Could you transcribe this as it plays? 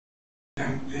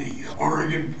the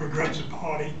Oregon Progressive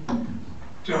Party.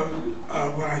 So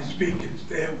when I speak, it's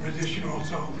their position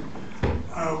also.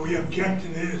 We object to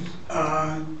this.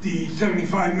 The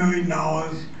 $75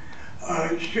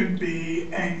 million should be,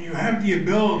 and you have the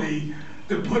ability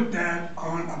to put that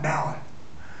on a ballot.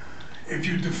 If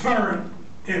you defer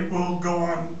it, it will go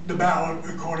on the ballot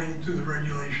according to the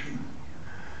regulation.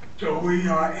 So we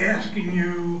are asking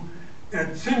you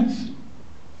that since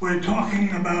we're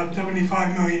talking about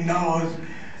 $75 million,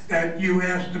 that you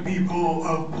ask the people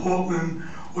of Portland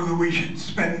whether we should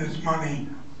spend this money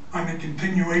on the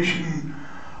continuation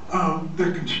of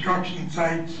the construction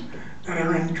sites that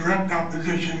are in direct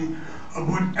opposition of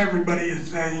what everybody is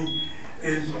saying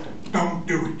is don't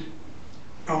do it.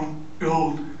 Don't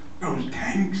build those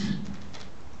tanks.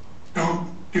 Don't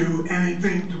do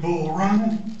anything to Bull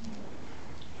Run.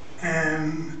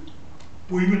 And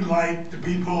we would like the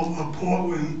people of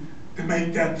Portland to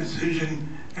make that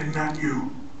decision and not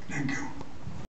you. Thank you.